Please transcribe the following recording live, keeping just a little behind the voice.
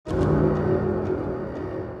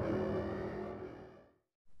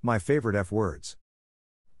My favorite F words.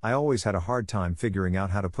 I always had a hard time figuring out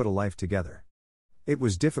how to put a life together. It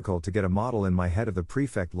was difficult to get a model in my head of the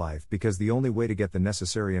prefect life because the only way to get the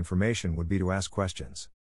necessary information would be to ask questions.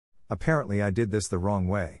 Apparently I did this the wrong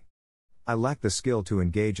way. I lacked the skill to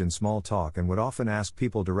engage in small talk and would often ask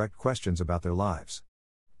people direct questions about their lives.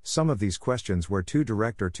 Some of these questions were too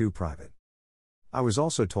direct or too private. I was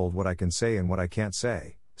also told what I can say and what I can't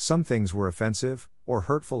say. Some things were offensive, or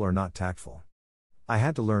hurtful or not tactful. I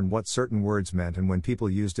had to learn what certain words meant and when people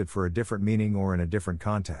used it for a different meaning or in a different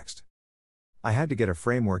context. I had to get a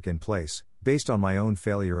framework in place, based on my own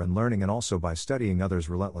failure and learning and also by studying others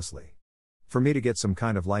relentlessly. For me to get some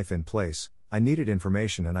kind of life in place, I needed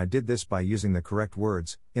information and I did this by using the correct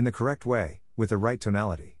words, in the correct way, with the right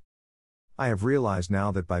tonality. I have realized now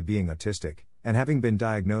that by being autistic, and having been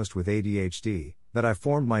diagnosed with ADHD, that I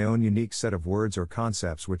formed my own unique set of words or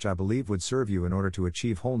concepts which I believe would serve you in order to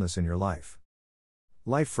achieve wholeness in your life.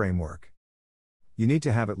 Life framework. You need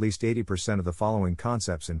to have at least 80% of the following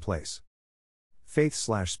concepts in place.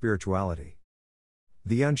 Faith/spirituality.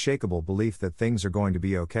 The unshakable belief that things are going to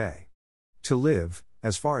be okay. To live,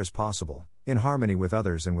 as far as possible, in harmony with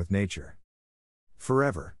others and with nature.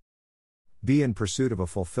 Forever. Be in pursuit of a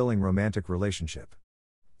fulfilling romantic relationship.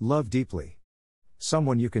 Love deeply.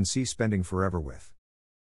 Someone you can see spending forever with.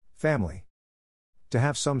 Family. To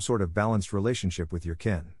have some sort of balanced relationship with your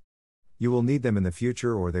kin. You will need them in the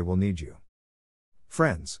future or they will need you.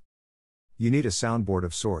 Friends. You need a soundboard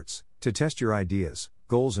of sorts, to test your ideas,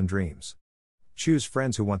 goals and dreams. Choose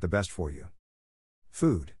friends who want the best for you.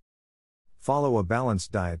 Food. Follow a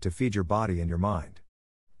balanced diet to feed your body and your mind.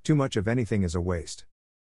 Too much of anything is a waste.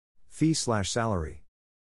 Fee/salary.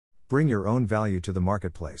 Bring your own value to the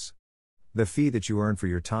marketplace. The fee that you earn for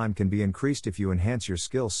your time can be increased if you enhance your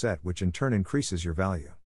skill set, which in turn increases your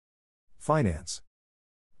value. Finance.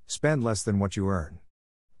 Spend less than what you earn.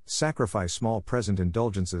 Sacrifice small present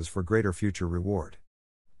indulgences for greater future reward.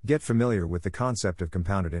 Get familiar with the concept of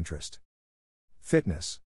compounded interest.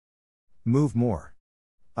 Fitness. Move more.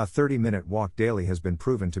 A 30-minute walk daily has been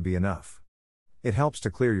proven to be enough. It helps to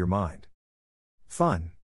clear your mind.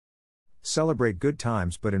 Fun. Celebrate good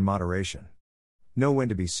times but in moderation. Know when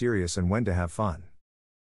to be serious and when to have fun.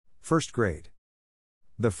 First grade.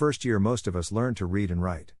 The first year most of us learn to read and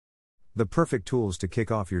write. The perfect tools to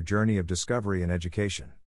kick off your journey of discovery and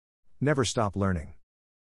education. Never stop learning.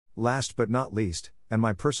 Last but not least, and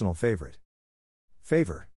my personal favorite.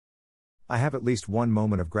 Favor. I have at least one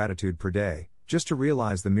moment of gratitude per day, just to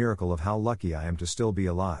realize the miracle of how lucky I am to still be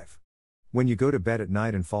alive. When you go to bed at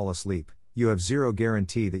night and fall asleep, you have zero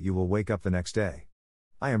guarantee that you will wake up the next day.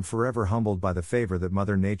 I am forever humbled by the favor that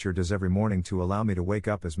Mother Nature does every morning to allow me to wake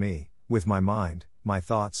up as me, with my mind, my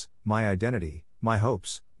thoughts, my identity, my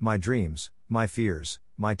hopes, my dreams, my fears,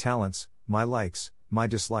 my talents, my likes, my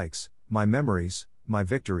dislikes, my memories, my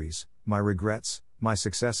victories, my regrets, my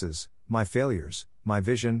successes, my failures, my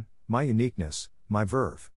vision, my uniqueness, my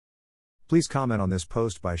verve. Please comment on this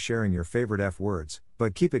post by sharing your favorite F words,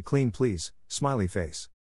 but keep it clean please, smiley face.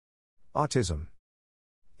 Autism.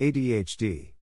 ADHD.